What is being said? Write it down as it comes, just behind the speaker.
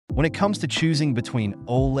When it comes to choosing between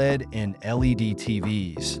OLED and LED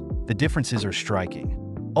TVs, the differences are striking.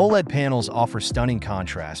 OLED panels offer stunning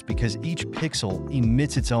contrast because each pixel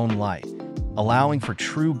emits its own light, allowing for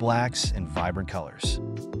true blacks and vibrant colors.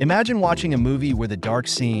 Imagine watching a movie where the dark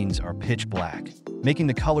scenes are pitch black, making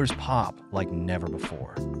the colors pop like never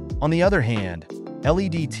before. On the other hand,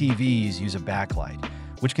 LED TVs use a backlight,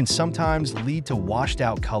 which can sometimes lead to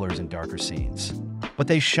washed-out colors in darker scenes. But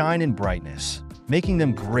they shine in brightness, making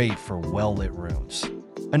them great for well-lit rooms.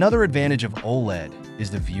 Another advantage of OLED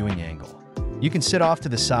is the viewing angle. You can sit off to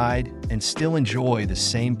the side and still enjoy the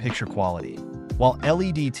same picture quality, while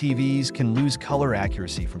LED TVs can lose color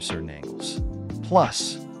accuracy from certain angles.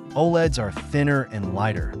 Plus, OLEDs are thinner and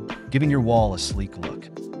lighter, giving your wall a sleek look.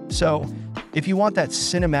 So, if you want that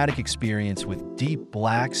cinematic experience with deep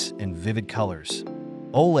blacks and vivid colors,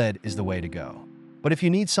 OLED is the way to go. But if you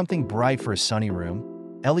need something bright for a sunny room,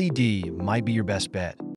 LED might be your best bet.